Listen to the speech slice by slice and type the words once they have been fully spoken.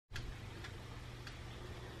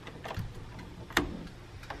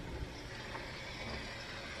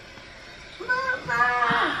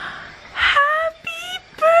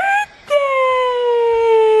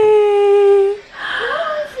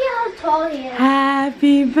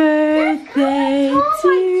Happy birthday to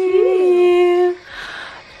you.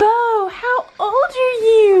 Beau, how old are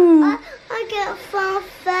you? I get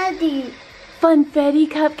funfetti. Funfetti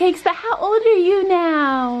cupcakes, but how old are you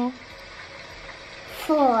now?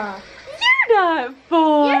 4. You're not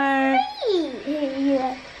 4. You're 3.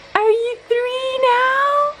 Yeah. Are you 3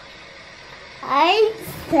 now? I'm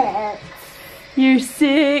 6. You're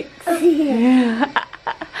 6. Yeah.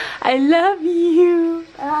 I love you.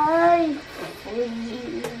 I'm 3.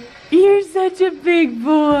 You're such a big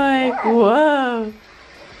boy. Whoa.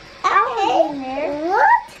 Hey,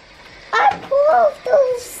 what? I pulled off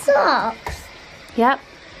those socks. Yep.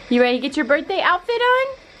 You ready to get your birthday outfit on?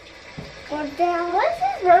 What's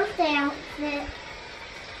his birthday outfit?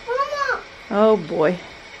 Mama. Oh boy.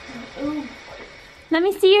 Ooh. Let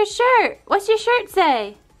me see your shirt. What's your shirt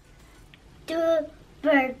say? Dude,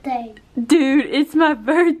 birthday. Dude, it's my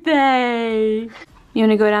birthday. You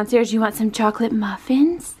want to go downstairs? You want some chocolate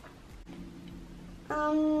muffins?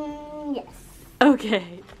 Yes.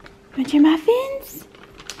 Okay. Want your muffins?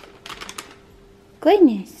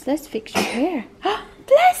 Goodness, let's fix your hair.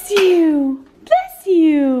 Bless you. Bless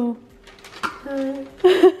you.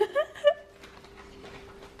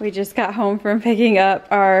 We just got home from picking up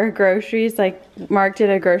our groceries. Like, Mark did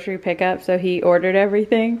a grocery pickup, so he ordered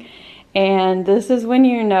everything. And this is when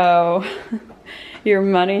you know your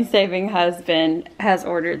money-saving husband has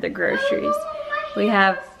ordered the groceries. We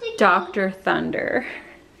have Dr. Thunder.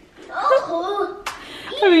 Oh.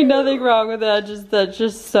 I mean, nothing wrong with that. That's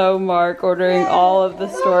just so Mark ordering all of the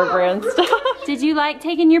store brand stuff. Did you like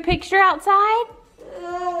taking your picture outside?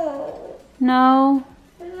 No. No.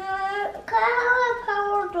 Can I have a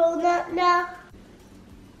power donut now?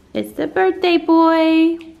 It's the birthday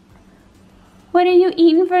boy. What are you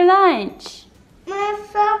eating for lunch?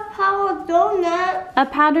 It's a power donut. A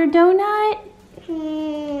powdered donut?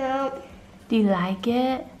 No. Do you like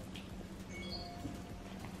it?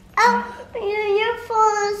 Oh, your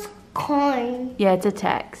phone is coin. Yeah, it's a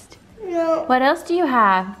text. No. What else do you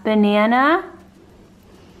have? Banana?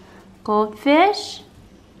 Goldfish?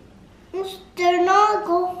 They're not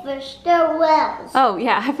goldfish, they're whales. Oh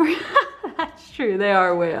yeah, I forgot. That's true, they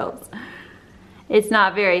are whales. It's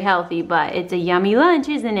not very healthy, but it's a yummy lunch,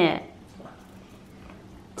 isn't it?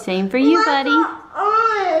 Same for you, buddy.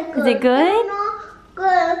 Is it good? They're not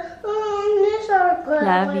good. These are good.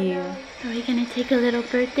 Love you. Are we gonna take a little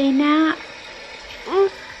birthday nap?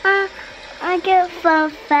 I get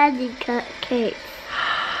funfetti cupcakes.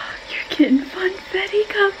 You're getting funfetti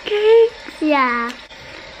cupcakes? Yeah.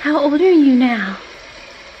 How old are you now?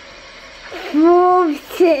 4.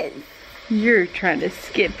 You're trying to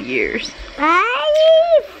skip years.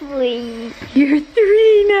 I'm 3. You're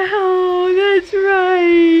 3 now, that's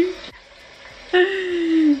right.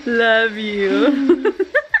 Love you.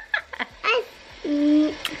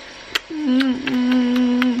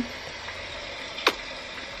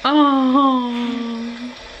 Oh.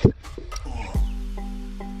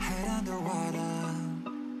 Head underwater,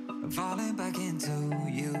 I'm falling back into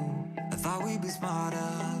you. I thought we'd be smarter,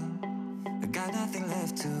 I got nothing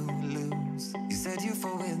left to lose. You said you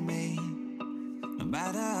fall with me, no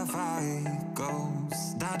matter how far it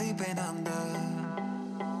goes. Down deep and under,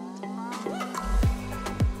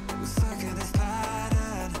 we're stuck in this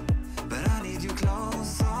pattern, but I need you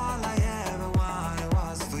close. All I ever wanted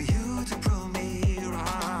was for you to prove me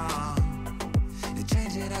wrong. You're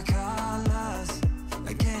changing our colors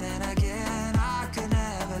again and again. I could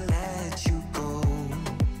never let you go.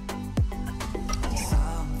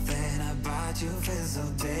 Something about you feels so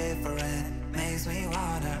different, makes me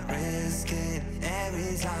wanna risk it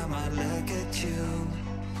every time I look at you.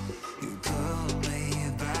 You pull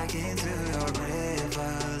me back into your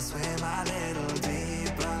river, swim a little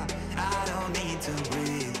deeper. I don't need to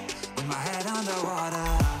breathe with my head underwater.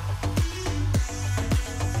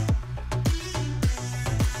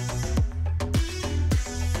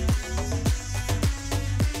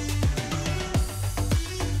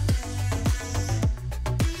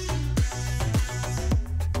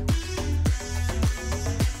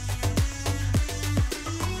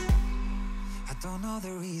 I don't know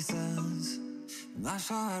the reasons, I'm not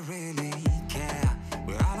sure I really care.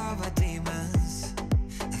 We're all of our demons,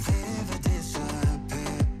 if they ever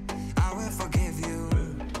disappear, I will forgive you.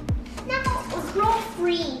 No, it's not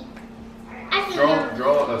free. I can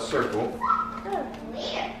Draw a circle Oh,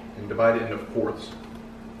 weird. and divide it into fourths.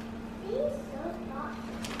 These so not.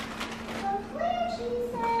 So clear, she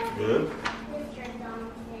said. Good. Mr.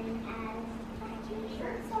 Johnson has a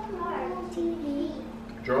t-shirt somewhere on TV.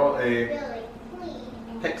 Draw a Billy,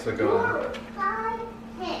 please. hexagon. 5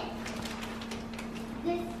 hits.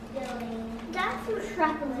 This building. That's a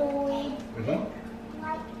trapezoid. Mm-hmm.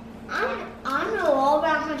 I know all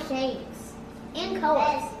about my shapes and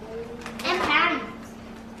colors and patterns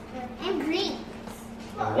and greens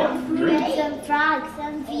and fruits and frogs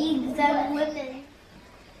and pigs and women.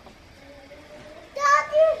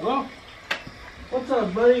 Daddy. Well, what's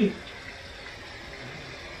up, buddy?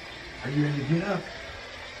 Are you ready to get up?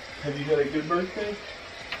 Have you had a good birthday?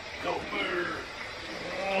 Go bird.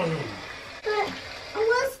 But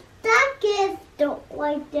what's that gift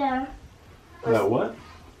right there? That what?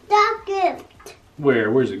 That gift.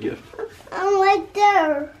 Where? Where's the gift? Right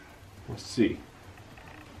there. Let's see.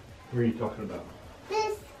 What are you talking about?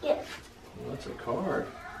 This gift. Well, that's a card.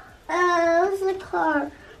 That's a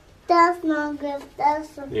card. That's not a gift.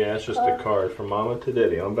 That's a Yeah, it's just a card from Mama to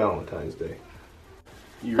Daddy on Valentine's Day.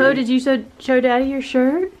 You Oh, ready? did you show Daddy your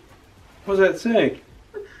shirt? What does that say?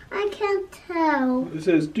 I can't tell. It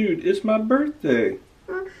says, dude, it's my birthday.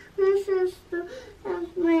 My sister has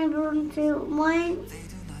my birthday. Mine.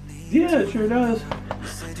 Yeah, it sure does.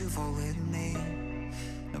 Said you fall with me,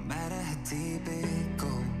 no matter how deep it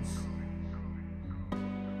goes.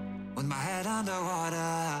 With my head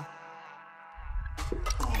underwater.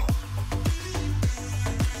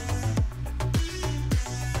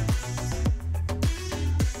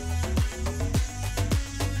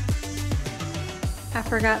 I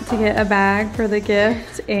forgot to get a bag for the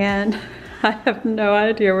gift, and I have no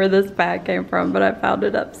idea where this bag came from, but I found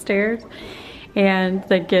it upstairs, and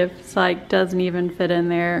the gift like doesn't even fit in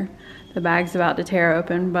there. The bag's about to tear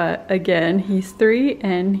open, but again, he's 3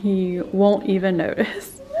 and he won't even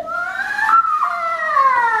notice. Whoa!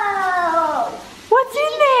 What's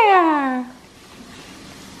in there?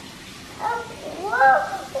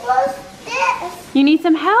 What's this? You need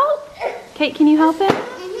some help? Kate, can you help him?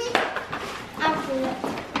 I'll do it.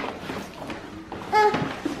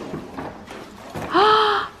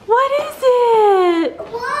 What is it?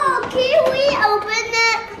 Whoa, can we open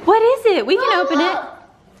it? What is it? We can open it.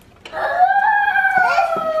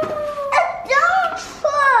 It's a dump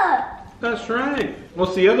truck. That's right.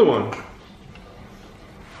 What's the other one?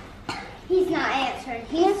 He's not answering.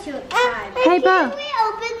 He's too excited. Hey, Beau. Can we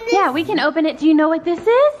open this? Yeah, we can open it. Do you know what this is?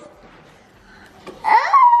 Oh,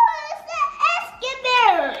 it's an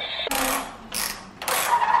excavator.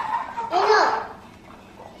 Hey, look.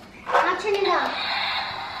 Now turn it on.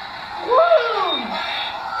 Whoa.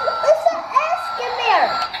 It's an excavator.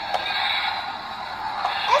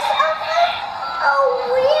 It's a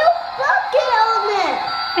real bucket on it.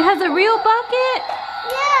 It has a real bucket?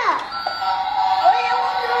 Yeah.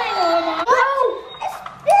 Whoa, it's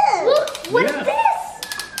big. Look, what is Yeah. this?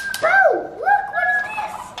 Oh, look, what is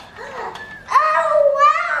this? Oh,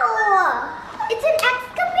 wow. It's an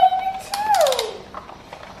excavator too.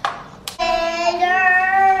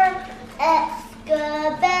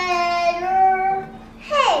 Excavator.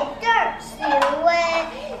 Hey, dirt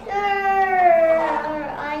excavator.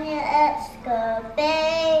 On your excavator.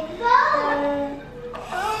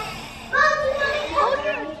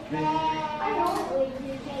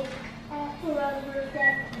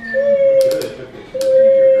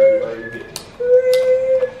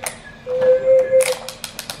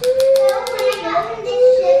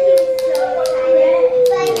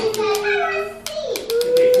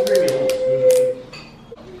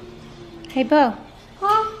 Hey, Beau.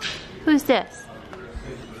 Huh? Who's this?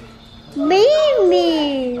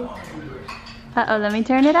 Mimi. Uh-oh, let me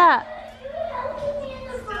turn it up.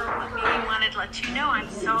 I wanted to let you know I'm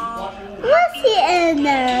so What's he in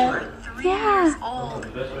there? 3 Yeah. years old,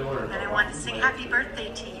 and I wanted to sing happy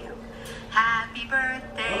birthday to you. Happy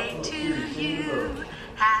birthday to you.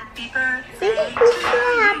 Happy birthday to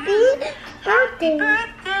you. Happy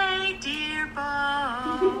birthday, dear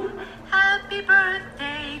Beau. Happy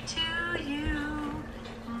birthday to you.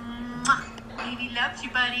 Mwah. Baby loves you,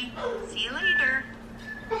 buddy. See you later.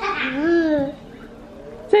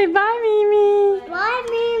 Say bye, Mimi. Bye,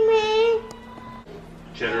 Mimi.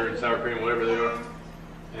 Cheddar and sour cream, whatever they are.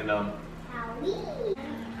 And I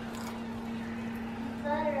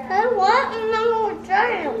want another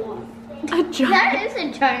giant one. A giant. That is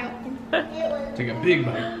a giant one. take a big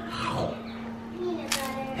bite.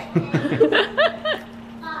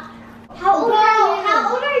 How old are you?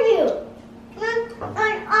 How old are you? I'm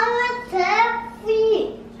 3.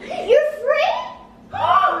 You're 3?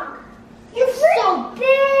 You're so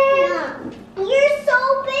big. You're so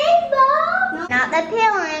big, Mom. Not the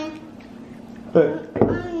peeling.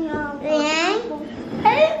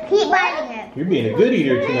 And keep biting it. You're being a good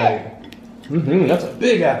eater tonight. That's a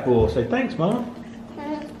big apple. Say thanks, Mom.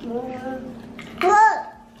 Look,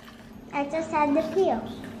 I just had the peel.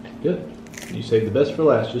 Good. You saved the best for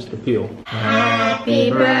last, just the peel. Happy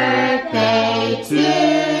birthday to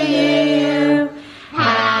you.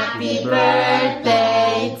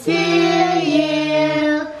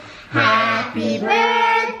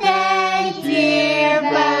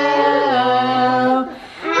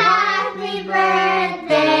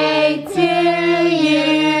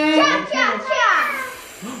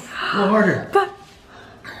 Pull harder.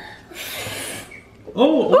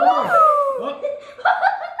 Oh, one more. Oh.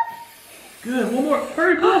 Good, one more.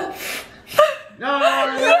 Hurry, pull. No.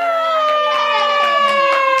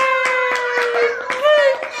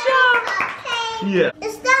 Yeah.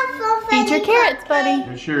 It's not for Eat your carrots, buddy.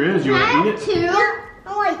 It sure is. You want to eat it? Two.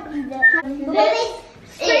 I like to eat it.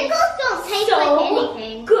 Sprinkles don't taste like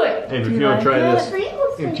anything. Good. Hey, if you want to try this,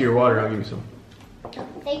 Sprinkles empty your water. I'll give you some.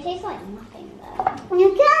 They taste like nothing though. You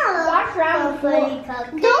can't walk around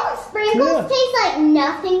with Don't sprinkles taste like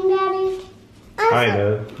nothing, Daddy? Kind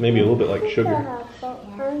of. Maybe a little bit like sugar. I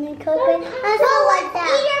don't like that.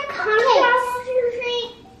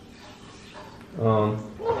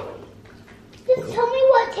 Just tell me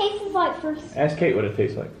what it tastes like first. Ask Kate what it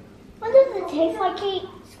tastes like. What does it taste like, Kate?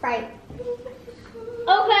 Sprite.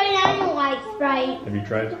 Okay, I don't like Sprite. Have you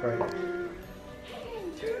tried Sprite?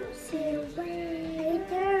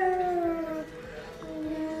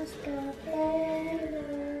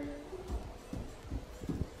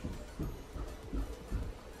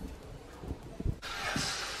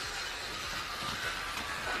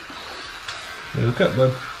 Hey, look up,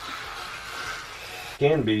 bud.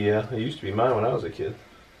 Can be, yeah. It used to be mine when I was a kid.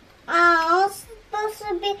 I was supposed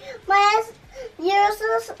to be you're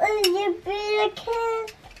supposed to be a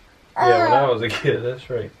kid. Yeah, when I was a kid, that's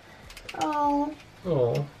right. Oh.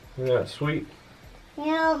 Oh, isn't that sweet?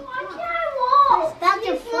 Yeah. Why can't I walk? That's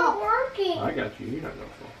your fault. Working. I got you. You're not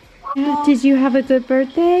gonna fall. Did you have a good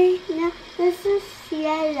birthday? No, this is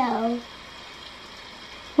yellow.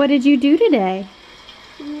 What did you do today?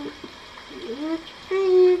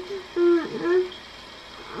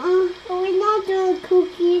 We're not doing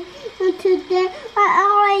cookies today.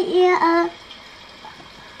 I eat a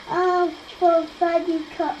fudgy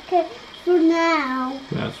cupcake for now.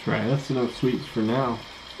 That's right. That's enough sweets for now.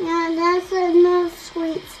 Yeah, that's enough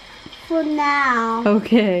sweets for now.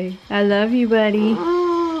 Okay. I love you, buddy.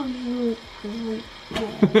 Oh,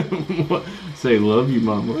 Say love you,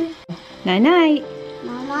 Mama. Night night.